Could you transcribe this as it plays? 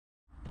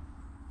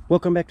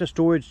Welcome back to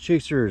Storage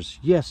Chasers.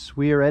 Yes,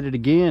 we are at it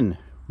again.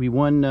 We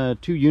won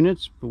 2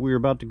 units, but we're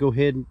about to go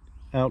head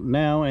out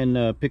now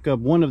and pick up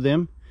one of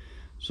them.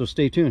 So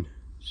stay tuned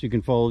so you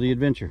can follow the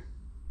adventure.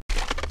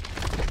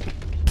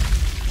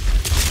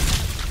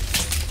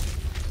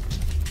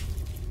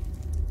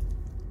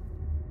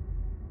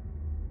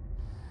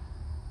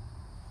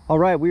 All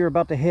right, we are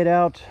about to head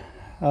out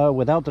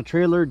without the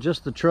trailer,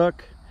 just the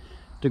truck,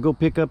 to go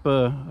pick up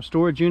a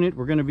storage unit.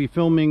 We're going to be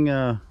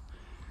filming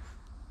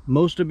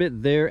most of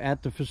it there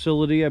at the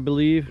facility, I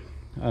believe.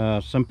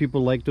 Some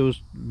people like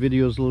those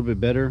videos a little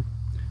bit better.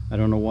 I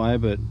don't know why,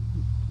 but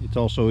it's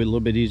also a little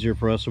bit easier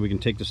for us, so we can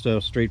take the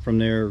stuff straight from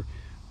there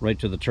right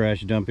to the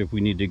trash dump if we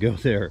need to go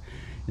there,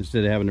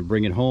 instead of having to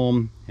bring it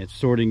home and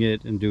sorting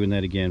it and doing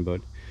that again.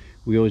 But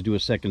we always do a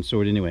second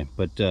sort anyway.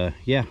 But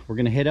yeah, we're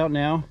gonna head out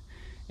now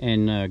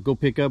and go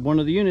pick up one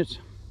of the units.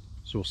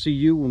 So we'll see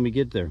you when we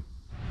get there.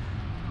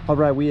 All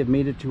right, we have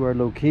made it to our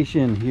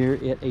location here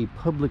at a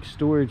public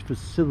storage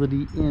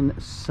facility in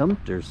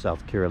Sumter,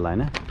 South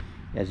Carolina.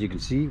 As you can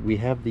see, we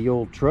have the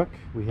old truck.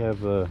 We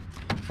have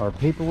our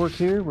paperwork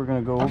here we're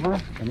going to go over,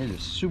 and it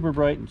is super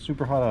bright and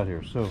super hot out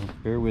here, so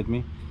bear with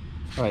me.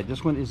 All right,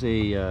 this one is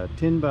a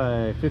 10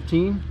 by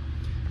 15.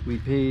 We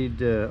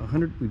paid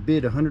we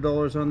bid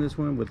 $100 on this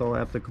one with all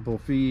applicable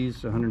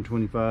fees,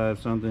 125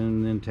 something,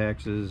 and then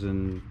taxes,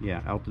 and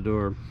yeah, out the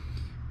door.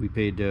 We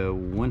paid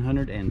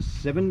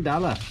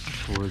 $107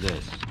 for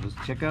this. Let's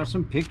check out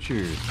some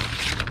pictures.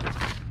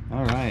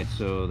 All right,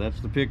 so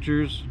that's the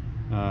pictures.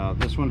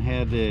 This one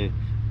had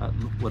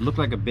what looked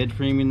like a bed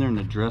frame in there, and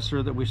a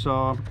dresser that we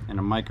saw, and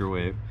a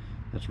microwave.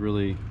 That's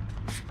really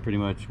pretty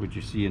much what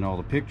you see in all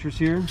the pictures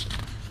here.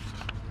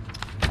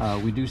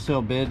 We do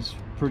sell beds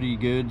pretty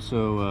good,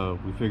 so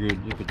we figured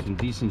if it's in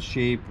decent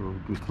shape or we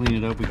can clean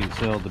it up, we can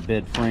sell the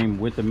bed frame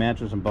with the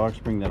mattress and box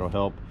spring. That'll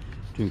help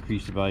to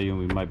increase the value, and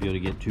we might be able to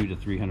get $200 to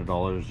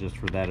 $300 just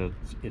for that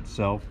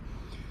itself.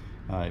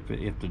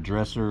 If the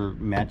dresser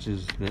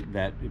matches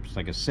that if it's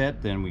like a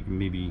set, then we can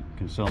maybe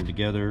sell them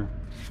together.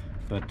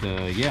 But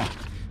yeah,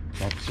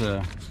 that's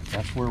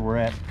where we're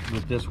at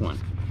with this one.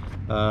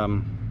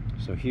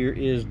 So here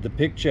is the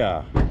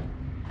picture.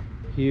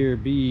 Here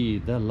be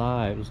the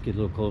live. Let's get a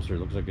little closer.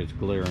 It looks like it's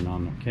glaring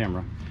on the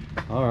camera.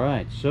 All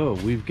right, so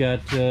we've got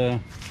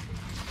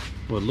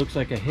what looks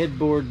like a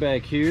headboard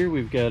back here.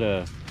 We've got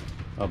a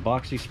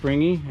boxy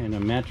springy and a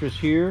mattress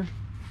here,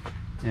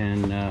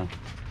 and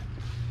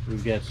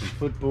we've got some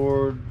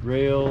footboard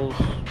rails,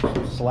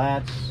 some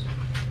slats,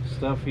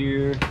 stuff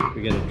here.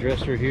 We got a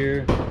dresser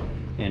here,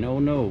 and oh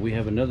no, we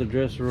have another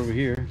dresser over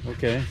here.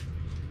 Okay,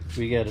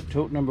 we got a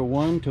tote number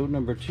 1, tote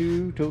number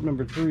 2, tote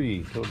number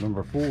 3, tote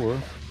number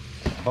 4,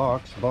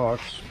 box,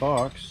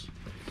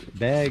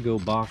 bag, oh,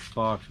 box,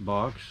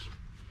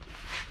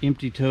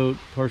 empty tote,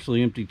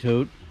 partially empty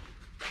tote,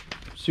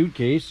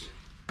 suitcase,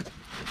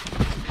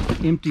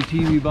 empty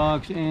TV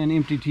box, and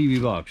empty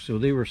TV box. So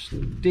they were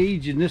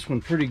staging this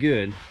one pretty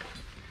good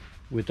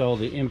with all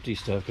the empty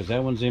stuff, because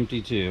that one's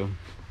empty too.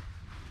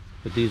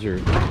 But these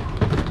are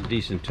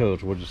decent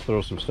totes. We'll just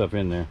throw some stuff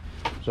in there.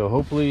 So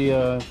hopefully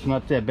it's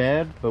not that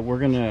bad, but we're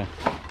gonna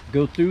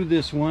go through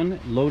this one,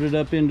 load it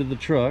up into the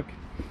truck,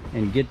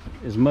 and get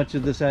as much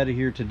of this out of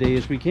here today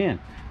as we can.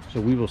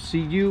 So we will see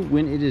you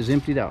when it is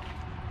emptied out.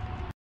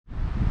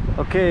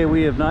 Okay,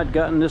 we have not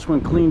gotten this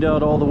one cleaned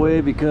out all the way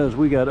because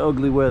we got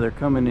ugly weather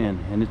coming in,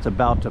 and it's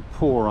about to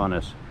pour on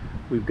us.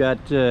 We've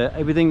got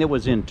everything that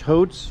was in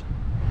totes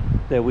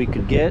that we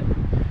could get,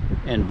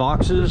 and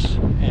boxes,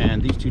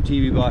 and these 2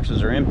 TV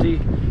boxes are empty.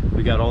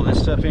 We got all this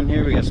stuff in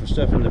here. We got some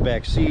stuff in the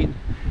back seat.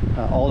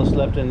 All that's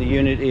left in the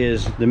unit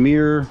is the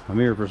mirror, a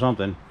mirror for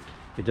something.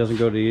 It doesn't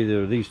go to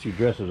either of these 2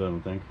 dressers, I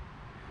don't think.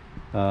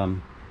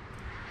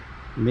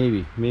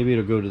 Maybe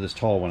it'll go to this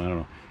tall one, I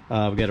don't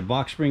know. We got a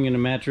box spring and a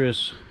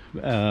mattress,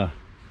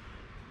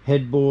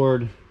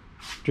 headboard,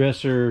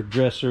 dresser.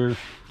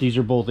 These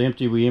are both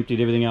empty. We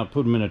emptied everything out,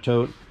 put them in a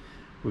tote.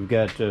 We've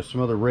got some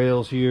other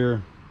rails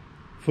here,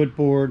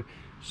 footboard,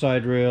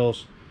 side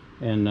rails,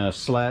 and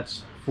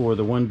slats for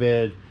the one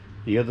bed.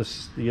 The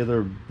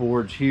other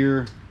boards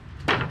here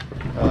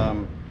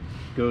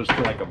goes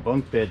to like a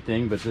bunk bed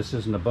thing, but this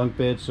isn't a bunk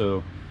bed,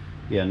 so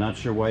yeah, not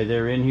sure why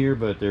they're in here,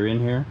 but they're in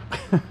here.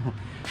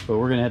 But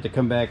we're gonna have to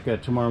come back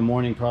tomorrow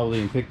morning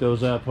probably and pick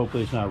those up.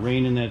 Hopefully it's not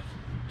raining that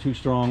too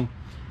strong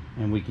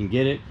and we can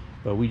get it,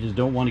 but we just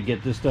don't want to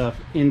get this stuff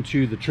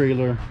into the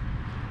trailer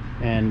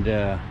and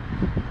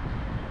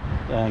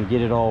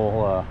get it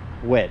all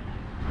wet,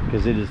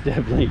 because it is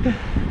definitely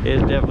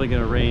going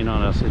to rain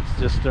on us. It's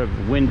just the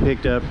wind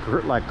picked up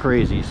like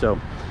crazy. So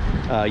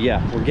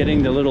yeah, we're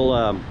getting the little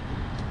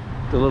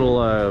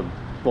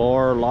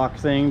bar lock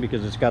thing,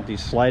 because it's got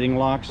these sliding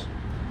locks,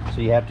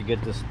 so you have to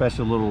get this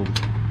special little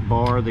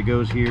bar that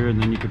goes here, and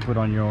then you can put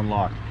on your own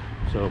lock.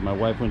 So my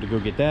wife went to go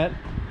get that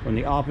from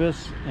the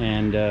office,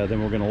 and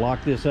then we're going to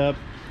lock this up,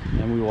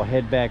 and we will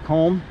head back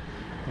home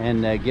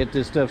and get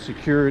this stuff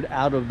secured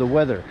out of the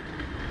weather.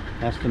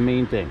 That's the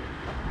main thing.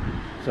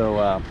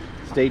 So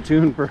stay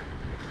tuned for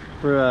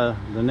the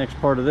next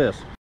part of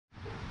this.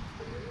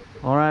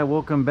 All right,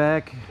 welcome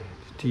back.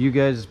 To you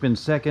guys it's been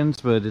seconds,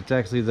 but it's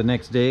actually the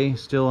next day.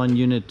 Still on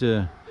unit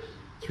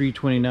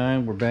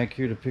 329. We're back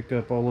here to pick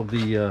up all of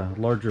the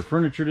larger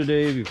furniture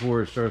today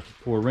before it starts to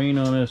pour rain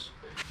on us.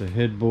 The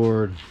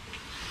headboard,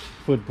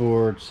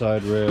 footboard,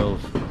 side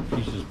rails,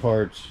 pieces,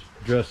 parts,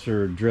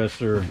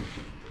 dresser,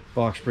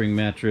 box spring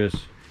mattress,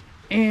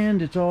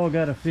 and it's all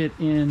got to fit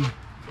in,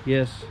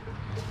 yes,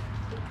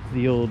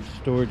 the old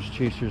storage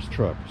chaser's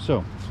truck.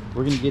 So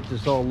we're going to get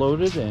this all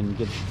loaded and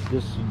get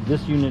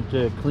this unit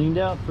cleaned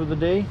out for the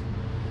day.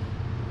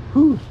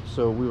 Whew.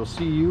 So we will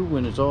see you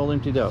when it's all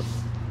emptied out.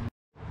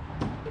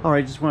 All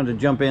right, just wanted to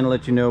jump in and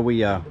let you know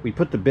we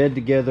put the bed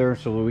together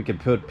so that we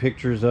could put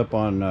pictures up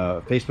on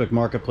Facebook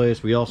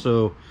Marketplace. We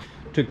also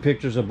took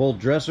pictures of both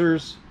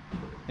dressers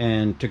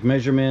and took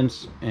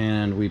measurements,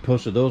 and we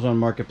posted those on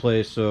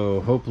Marketplace.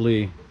 So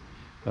hopefully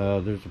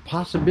there's a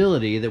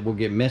possibility that we'll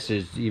get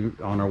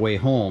messaged on our way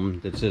home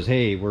that says,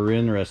 hey, we're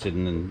interested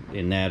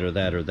in that or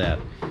that or that.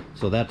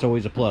 So that's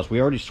always a plus.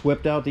 We already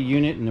swept out the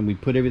unit and then we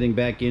put everything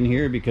back in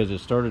here because it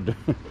started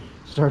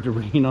to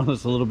rain on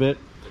us a little bit.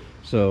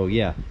 So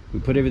yeah, we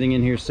put everything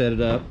in here, set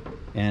it up,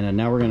 and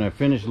now we're going to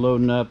finish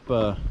loading up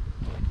the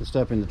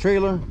stuff in the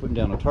trailer, putting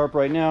down a tarp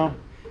right now,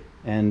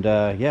 and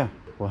yeah,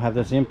 we'll have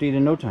this emptied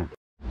in no time.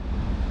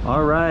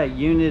 All right,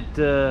 unit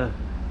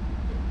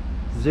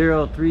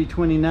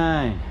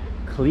 0329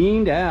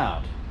 cleaned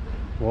out,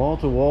 wall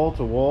to wall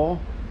to wall,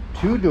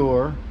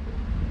 2-door,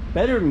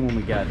 better than when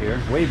we got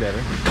here, way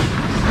better.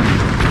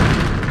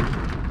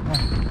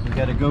 We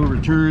got to go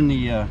return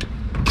the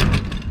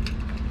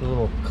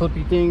little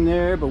clippy thing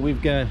there, but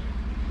we've got,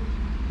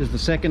 this is the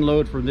second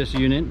load for this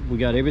unit. We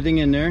got everything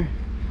in there,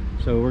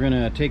 so we're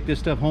gonna take this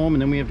stuff home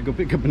and then we have to go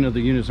pick up another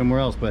unit somewhere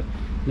else. But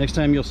next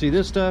time you'll see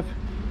this stuff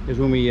is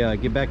when we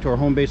get back to our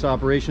home base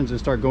operations and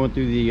start going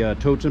through the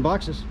totes and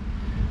boxes.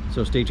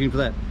 So stay tuned for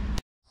that.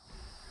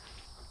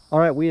 All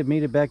right, we have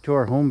made it back to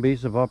our home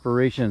base of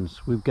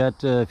operations. We've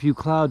got a few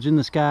clouds in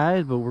the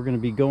skies, but we're going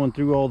to be going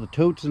through all the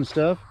totes and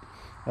stuff.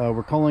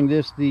 We're calling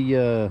this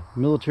the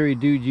military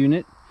dude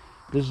unit.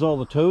 This is all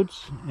the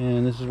totes,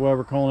 and this is why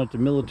we're calling it the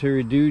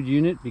military dude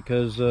unit,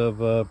 because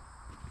of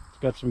it's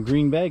got some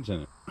green bags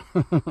in it.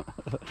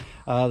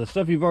 The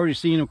stuff you've already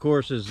seen, of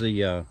course, is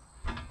the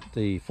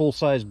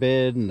full-size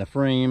bed and the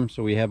frame.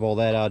 So we have all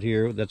that out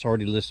here. That's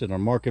already listed on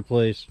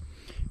Marketplace.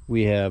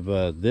 We have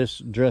this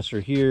dresser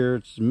here.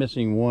 It's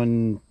missing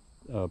one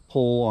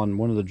pull on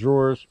one of the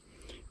drawers.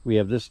 We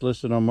have this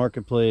listed on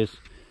Marketplace,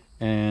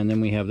 and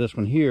then we have this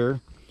one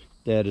here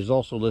that is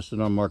also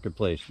listed on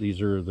Marketplace.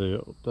 These are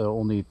the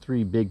only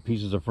 3 big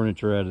pieces of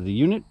furniture out of the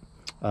unit.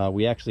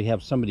 We actually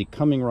have somebody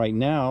coming right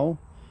now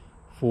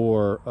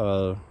for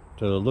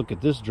to look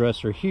at this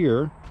dresser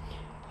here,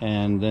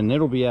 and then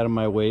it'll be out of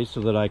my way so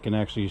that I can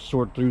actually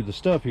sort through the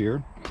stuff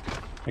here.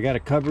 I got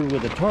it covered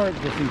with a tarp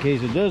just in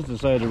case it does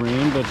decide to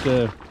rain, but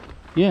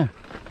yeah.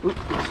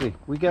 Oops, let's see.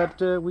 We got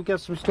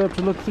some stuff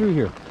to look through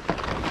here.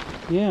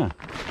 Yeah,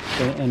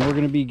 and we're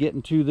going to be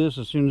getting to this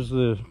as soon as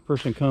the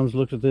person comes,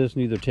 looks at this,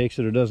 and either takes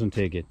it or doesn't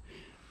take it.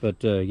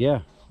 But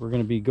yeah, we're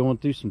going to be going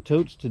through some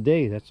totes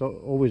today. That's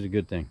always a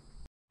good thing.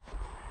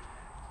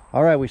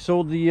 All right, we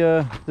sold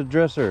the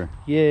dresser.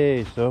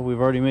 Yay! So we've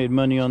already made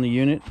money on the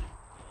unit.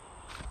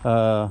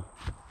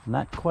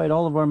 Not quite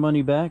all of our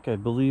money back. I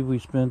believe we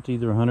spent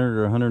either 100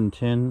 or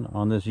 110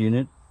 on this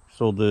unit.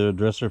 Sold the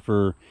dresser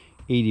for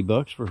 80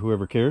 bucks for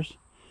whoever cares.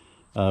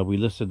 We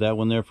listed that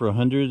one there for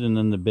 100, and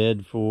then the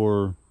bed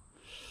for,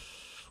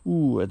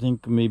 I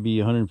think maybe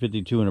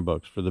 150, 200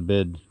 bucks for the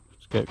bed,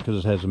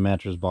 because it has a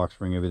mattress, box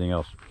spring, everything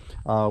else.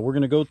 We're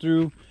going to go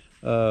through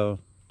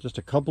just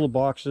a couple of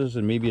boxes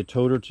and maybe a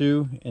tote or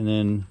two, and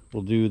then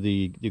we'll do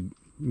the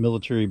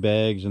military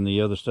bags and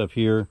the other stuff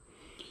here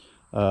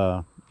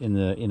in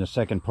a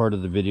second part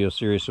of the video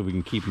series, so we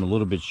can keep them a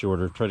little bit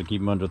shorter. Try to keep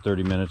them under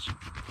 30 minutes.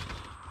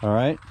 All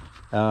right.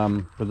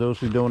 For those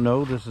who don't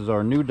know, this is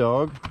our new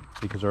dog,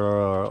 because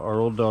our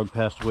old dog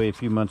passed away a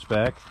few months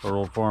back, our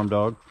old farm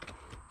dog.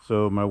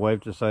 So my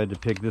wife decided to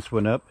pick this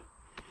one up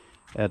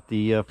at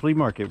the flea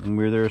market when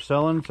we were there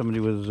selling.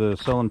 Somebody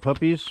was selling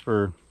puppies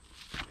for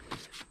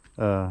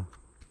I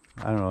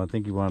don't know, I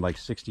think he wanted like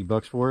 60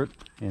 bucks for it,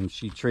 and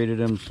she traded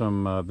him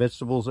some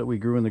vegetables that we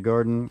grew in the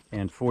garden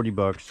and 40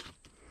 bucks.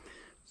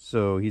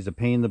 So he's a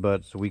pain in the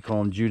butt, so we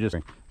call him Judas.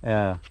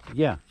 Yeah,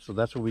 so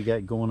that's what we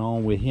got going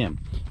on with him.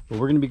 But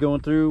we're going to be going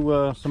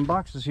through some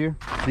boxes here,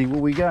 see what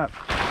we got.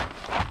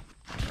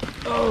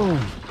 Oh,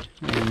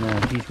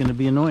 and he's going to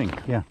be annoying.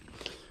 Yeah.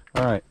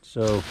 All right,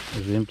 so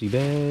there's an empty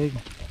bag.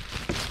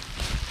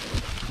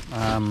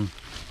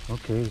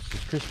 Okay, this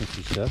is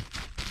Christmassy stuff.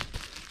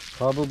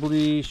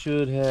 Probably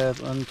should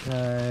have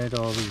untied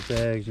all these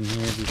bags in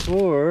here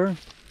before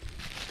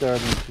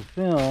starting to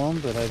film,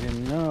 but I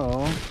didn't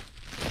know.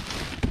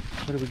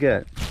 What do we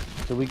got?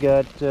 So we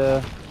got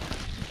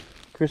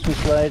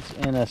Christmas lights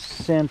and a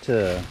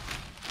Santa.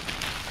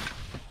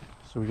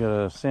 So we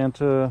got a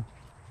Santa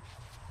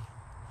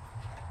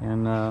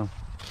and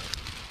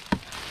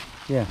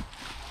yeah,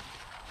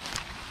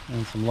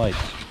 and some lights.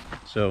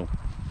 So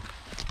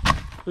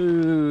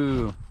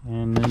Boo.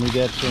 And then we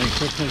got some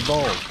Christmas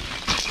balls.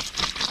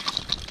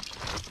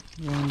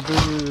 And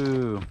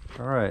boo.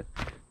 All right.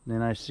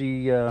 Then I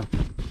see more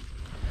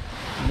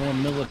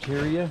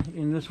militaria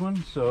in this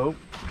one. So,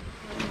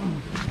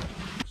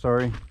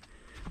 sorry.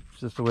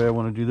 It's just the way I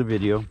want to do the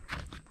video.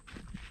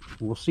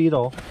 We'll see it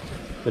all.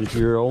 But if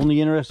you're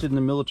only interested in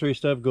the military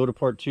stuff, go to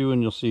part 2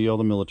 and you'll see all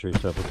the military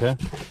stuff, okay?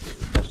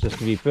 That's just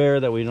to be fair,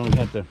 that we don't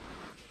have to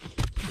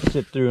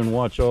sit through and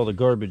watch all the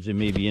garbage that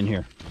may be in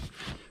here.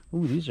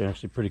 Ooh, these are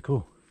actually pretty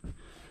cool.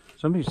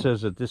 Somebody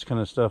says that this kind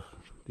of stuff,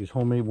 these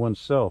homemade ones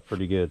sell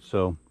pretty good.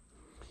 So,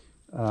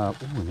 ooh,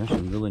 there's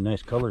some really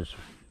nice colors.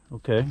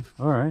 Okay,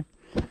 all right.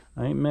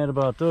 I ain't mad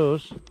about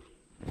those.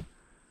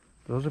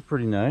 Those are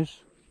pretty nice.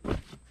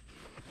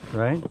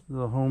 Right?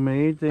 The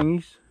homemade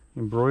thingies.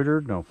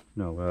 Embroidered? No.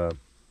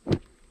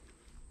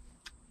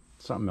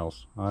 Something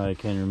else. I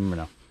can't remember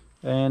now.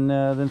 And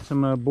then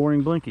some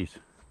boring blankies.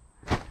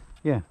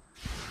 Yeah.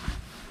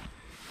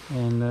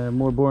 And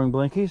more boring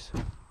blankies.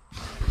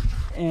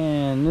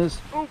 And this,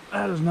 oh,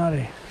 that's not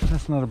a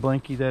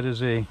blankie. That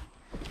is a,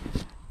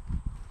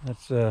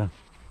 it's a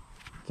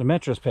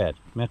mattress pad,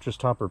 mattress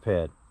topper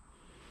pad.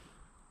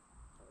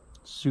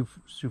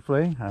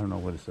 Souffle? I don't know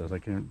what it says. I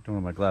don't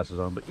have my glasses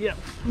on, but yeah,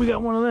 we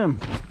got one of them.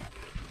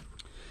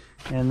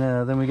 And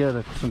then we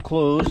got some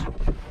clothes.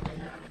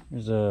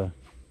 There's a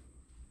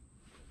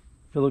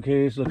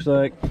pillowcase, looks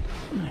like.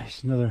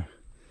 Nice, another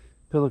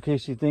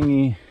pillowcasey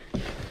thingy.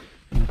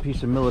 And a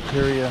piece of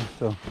militaria.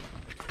 So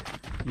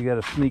you got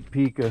a sneak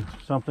peek of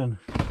something.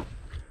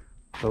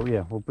 So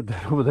yeah, we'll put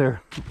that over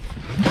there.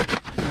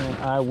 And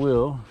I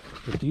will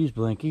put these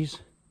blankies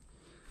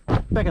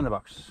back in the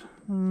box.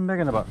 Back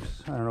in the box.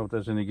 I don't know if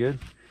that's any good.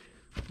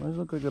 Why does it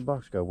look like the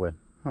box got wet?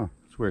 Huh,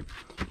 it's weird.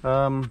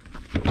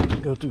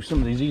 Go through some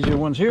of these easier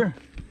ones here.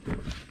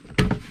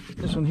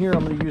 This one here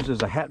I'm going to use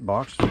as a hat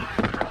box.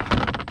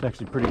 It's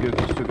actually pretty good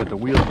because it's still got the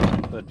wheels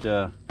on it. But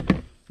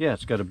yeah,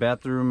 it's got a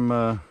bathroom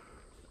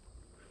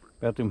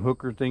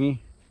hooker thingy,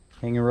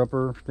 hanger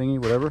upper thingy,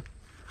 whatever.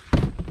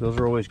 Those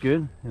are always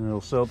good, and it'll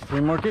sell at the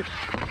flea market.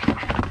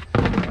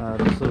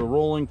 This little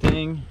rolling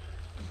thing.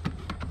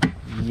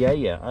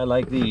 Yeah, I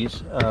like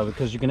these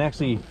because you can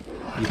actually,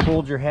 you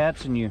fold your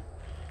hats and you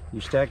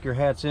stack your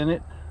hats in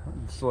it.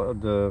 It's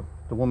the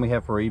one we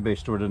have for our eBay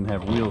store doesn't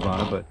have wheels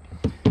on it, but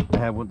I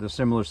have the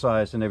similar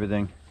size and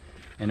everything,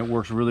 and it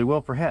works really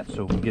well for hats.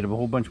 So if we get a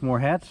whole bunch more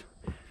hats,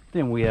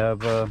 then we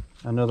have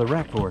another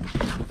rack for it,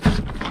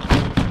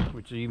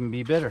 which will even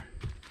be better.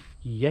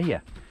 Yeah.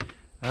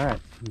 All right,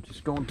 I'm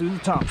just going through the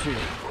tops here.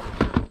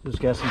 This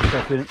got some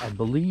stuff in it. I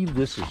believe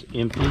this is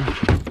empty.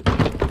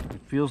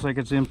 It feels like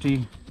it's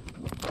empty.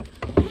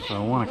 So I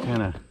want to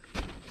kind of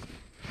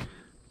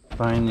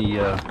find the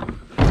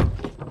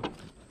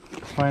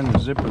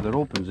zipper that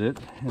opens it,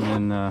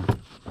 and then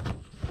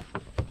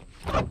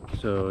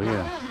so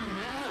yeah,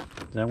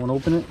 that one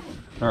open it.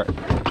 All right,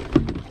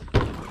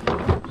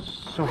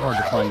 so hard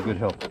to find good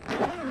help.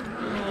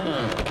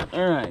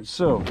 All right,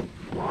 so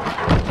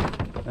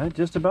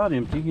just about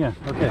empty. Yeah.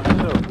 Okay,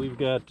 so we've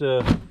got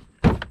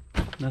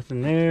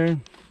nothing there.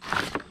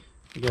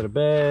 We got a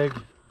bag.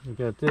 We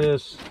got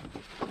this,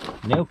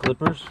 nail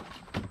clippers.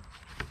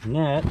 And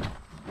that,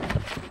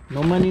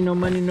 no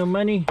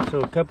money. So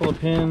a couple of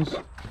pins,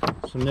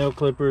 some nail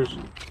clippers,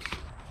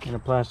 and a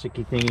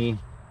plasticky thingy.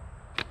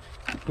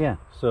 Yeah,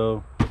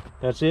 so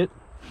that's it.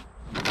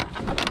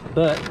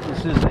 But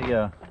this is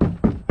a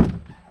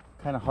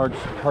kind of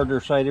harder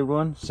sided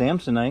one,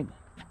 Samsonite.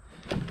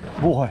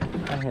 Boy,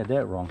 I had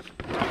that wrong.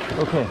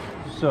 Okay,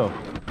 so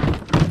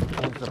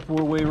it's a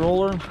 4-way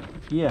roller.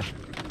 Yeah,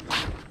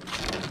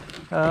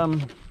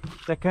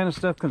 that kind of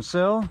stuff can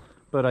sell.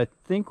 But I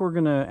think we're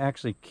gonna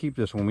actually keep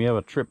this one. We have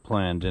a trip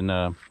planned, and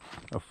a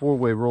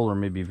 4-way roller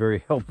may be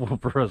very helpful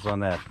for us on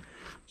that.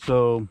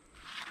 So,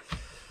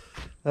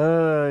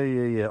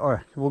 yeah. All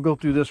right, we'll go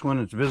through this one.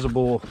 It's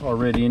visible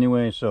already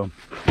anyway. So,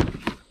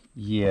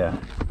 yeah,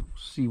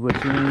 see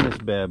what's in this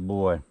bad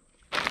boy.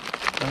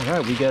 All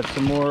right, we got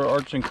some more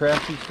arts and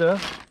crafty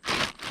stuff.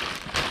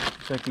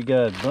 Looks like we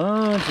got a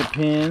bunch of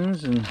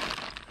pins, and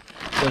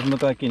doesn't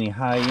look like any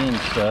high-end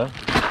stuff.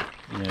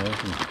 You know,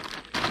 some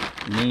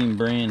name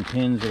brand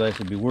pins that I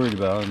should be worried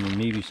about. I mean,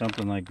 maybe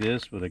something like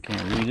this, but I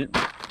can't read it.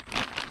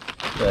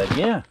 But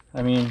yeah,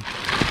 I mean,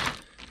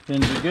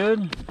 pins are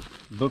good,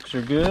 books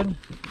are good.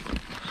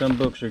 Some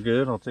books are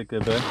good. I'll take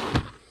that back.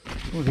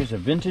 Oh, here's a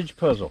vintage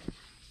puzzle.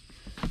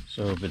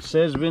 So if it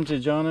says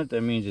vintage on it,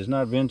 that means it's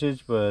not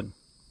vintage, but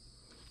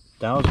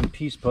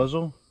 1,000-piece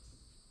puzzle.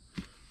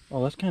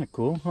 Oh, that's kind of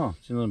cool, huh?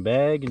 It's in a little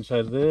bag inside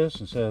of this,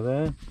 inside of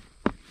that.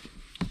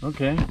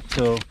 Okay,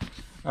 so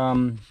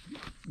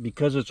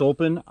because it's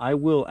open, I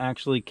will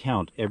actually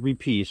count every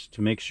piece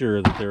to make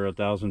sure that there are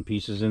 1,000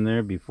 pieces in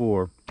there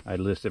before I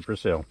list it for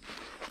sale.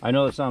 I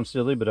know that sounds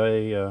silly, but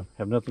I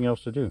have nothing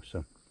else to do.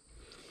 So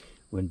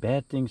when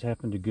bad things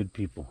happen to good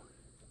people,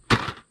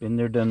 been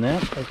there, done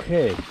that.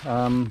 Okay,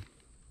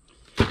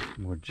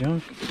 more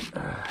junk.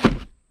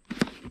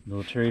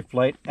 Military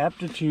flight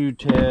aptitude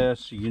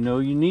test. You know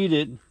you need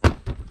it.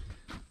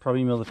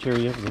 Probably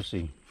military. We'll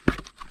see.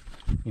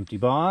 Empty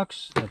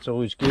box. That's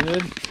always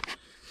good.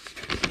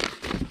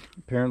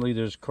 Apparently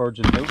there's cards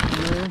and notes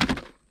in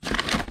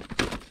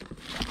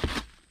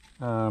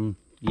there.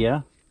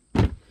 Yeah.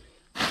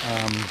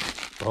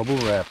 Bubble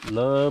wrap.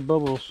 Love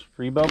bubbles.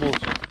 Free bubbles.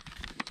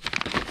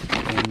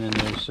 And then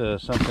there's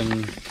something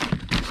in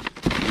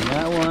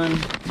that one.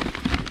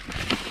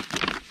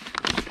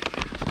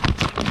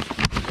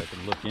 If I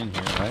can look in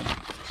here, right?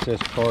 It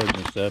says cards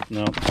and stuff.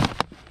 No.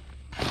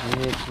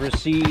 It's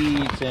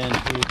receipts and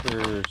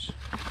papers.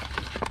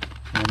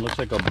 And it looks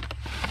like a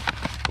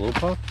blow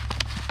pop.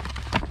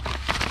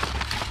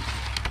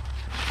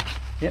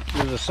 Yep,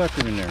 there's a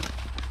sucker in there.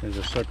 There's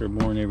a sucker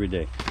born every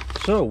day.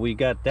 So we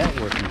got that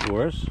working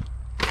for us.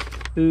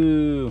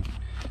 Ooh,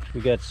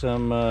 we got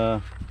some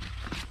looks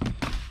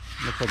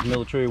like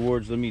military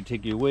awards. Let me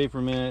take you away for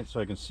a minute so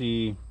I can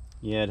see.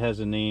 Yeah, it has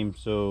a name.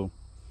 So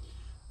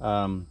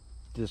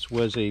this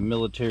was a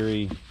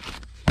military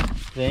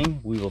thing.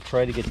 We will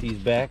try to get these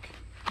back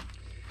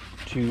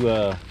to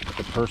the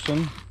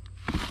person.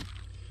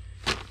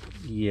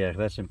 Yeah,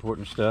 that's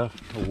important stuff.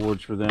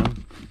 Awards for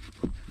them.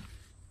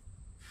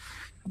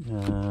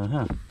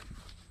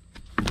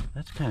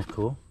 That's kind of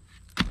cool.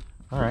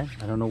 Alright,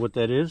 I don't know what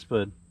that is,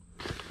 but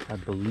I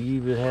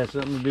believe it has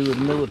something to do with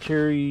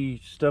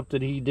military stuff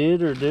that he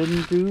did or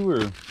didn't do,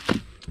 or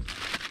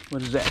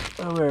what is that?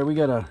 Oh, there we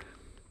got a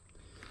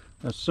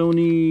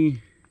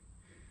Sony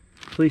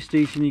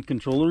PlayStation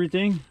controller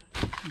thing.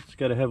 It's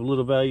got to have a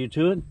little value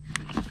to it.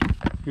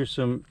 Here's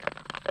some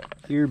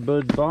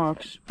earbud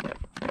box.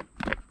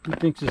 Who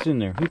thinks it's in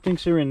there? Who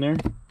thinks they're in there?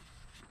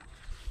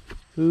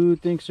 Who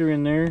thinks they're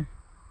in there?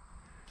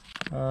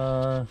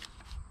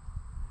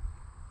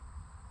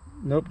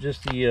 Nope,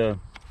 just the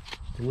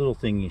little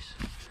thingies.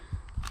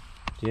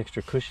 The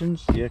extra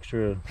cushions, the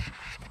extra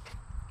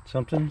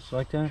somethings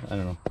like that. I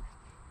don't know.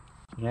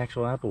 An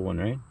actual Apple one,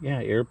 right?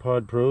 Yeah,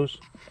 AirPod Pros.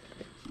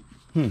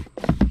 I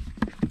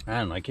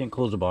don't know. I can't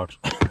close the box.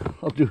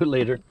 I'll do it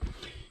later.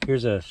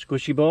 Here's a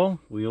squishy ball.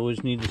 We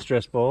always need the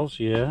stress balls.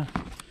 Yeah.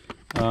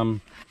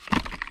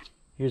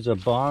 Here's a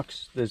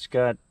box that's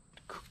got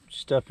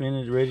stuff in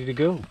it ready to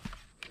go.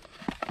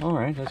 All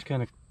right, that's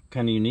kind of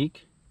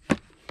unique.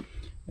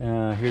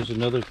 Here's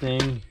another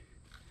thing.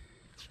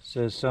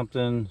 Says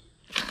something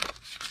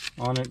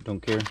on it.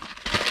 Don't care.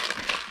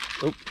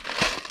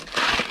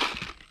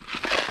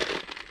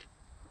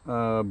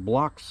 Oh.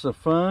 Blocks of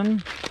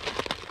fun.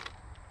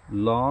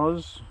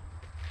 Laws.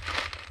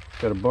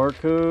 Got a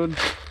barcode.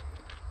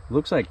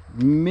 Looks like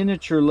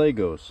miniature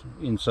Legos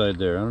inside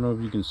there. I don't know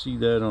if you can see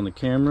that on the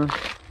camera.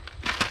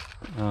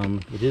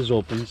 It is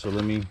open, so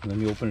let me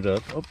open it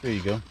up. Oh, there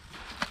you go.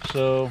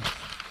 So,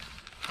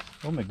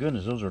 oh my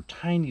goodness, those are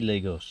tiny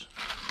Legos.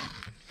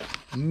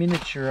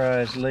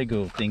 Miniaturized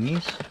Lego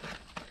thingies.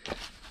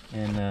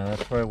 And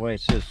that's probably why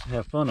it says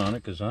have fun on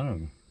it, because I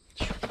don't know.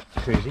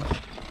 It's crazy.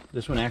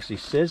 This one actually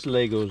says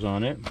Legos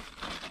on it.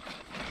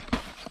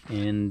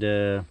 And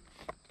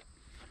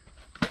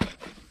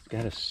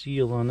got a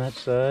seal on that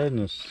side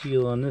and a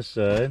seal on this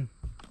side.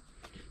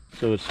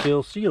 So it's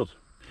still sealed.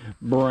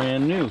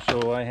 Brand new.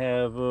 So I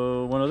have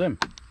one of them.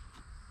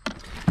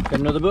 Got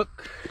another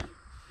book.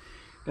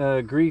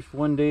 Grief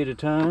One Day at a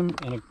Time,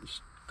 and a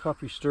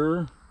coffee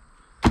stirrer.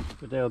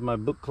 Put that with my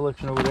book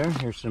collection over there.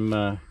 Here's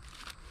some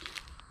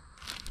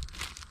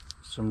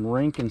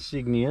rank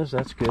insignias.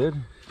 That's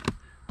good.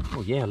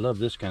 Oh yeah, I love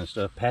this kind of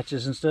stuff.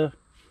 Patches and stuff.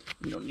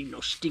 You don't need no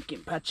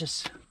stinking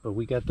patches, but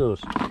we got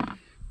those.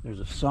 There's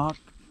a sock.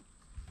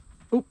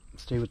 Oh,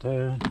 stay with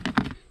that.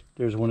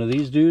 There's one of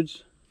these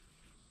dudes.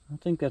 I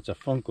think that's a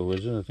Funko,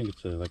 is it? I think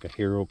it's like a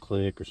Hero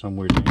Click or some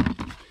weird thing.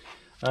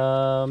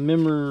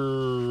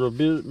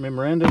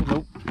 Memoranda.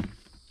 Nope.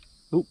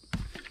 Oop.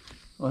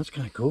 Oh, that's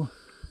kind of cool.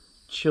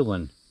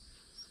 Chillin'.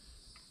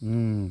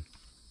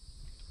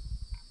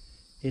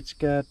 It's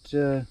got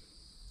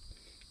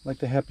like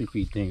the Happy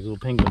Feet things, little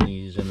penguin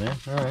knees in there.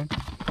 All right.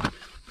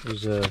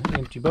 There's an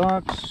empty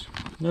box,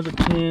 another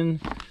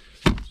tin,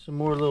 some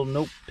more little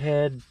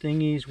notepad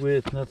thingies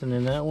with nothing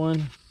in that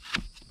one,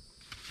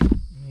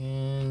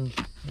 and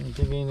I don't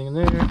think anything in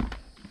there.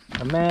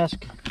 A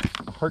mask,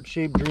 a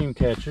heart-shaped dream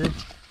catcher,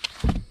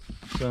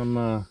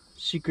 some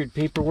secret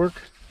paperwork.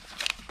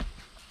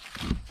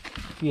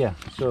 Yeah,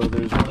 so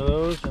there's one of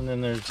those, and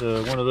then there's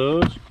one of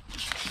those,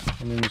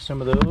 and then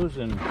some of those,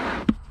 and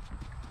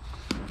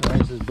why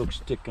is this book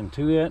sticking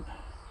to it?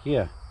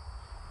 Yeah.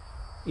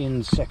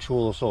 In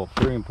sexual assault,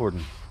 very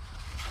important.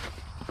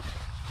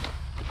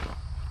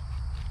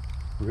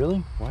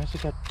 Really? Why has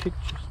it got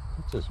pictures?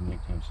 That doesn't make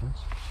any sense.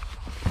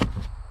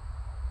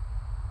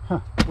 Huh,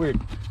 weird.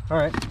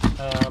 Alright,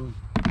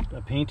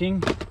 a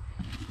painting,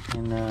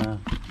 and well,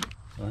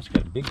 that's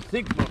got a big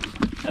thick book.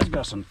 That's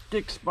got some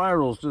thick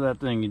spirals to that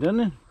thing, doesn't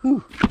it?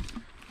 Whew.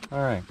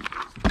 Alright,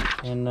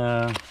 and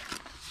oh,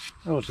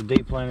 it's a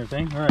day planner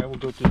thing. Alright, we'll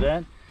go through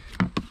that.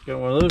 Got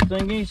one of those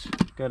thingies.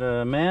 Got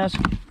a mask.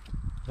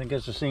 I think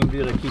that's the same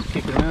dude I keep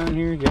kicking around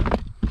here. Yep.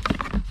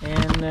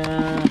 And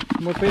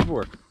more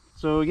paperwork.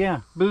 So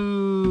yeah,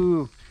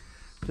 boo!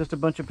 Just a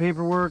bunch of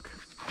paperwork.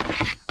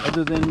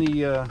 other than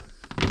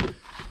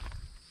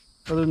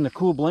the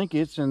cool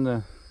blankets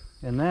and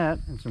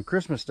some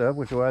Christmas stuff,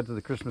 which we'll add to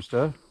the Christmas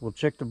stuff. We'll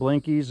check the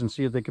blankies and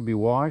see if they can be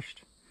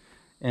washed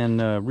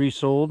and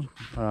resold.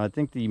 I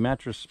think the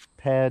mattress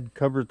pad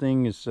cover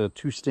thing is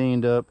too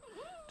stained up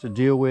to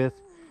deal with,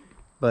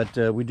 but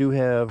we do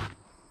have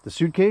the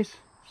suitcase,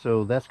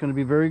 so that's going to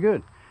be very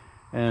good.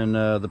 And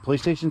the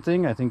PlayStation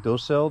thing, I think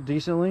those sell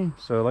decently.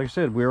 So like I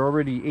said, we're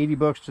already 80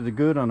 bucks to the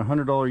good on a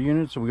 $100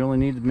 unit, so we only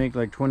need to make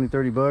like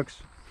 20-30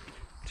 bucks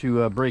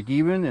to break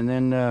even, and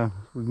then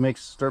we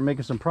start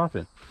making some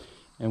profit.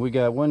 And we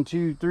got 1,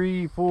 2,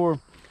 3, 4,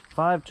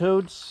 5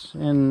 totes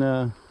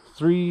and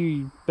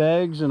 3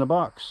 bags in a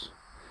box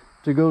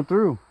to go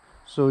through.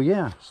 So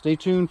yeah, stay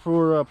tuned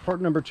for part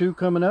number 2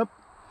 coming up.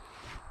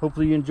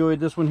 Hopefully you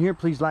enjoyed this one here.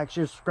 Please like,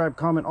 share, subscribe,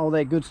 comment, all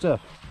that good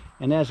stuff.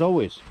 And as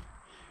always,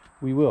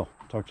 we will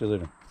talk to you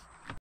later.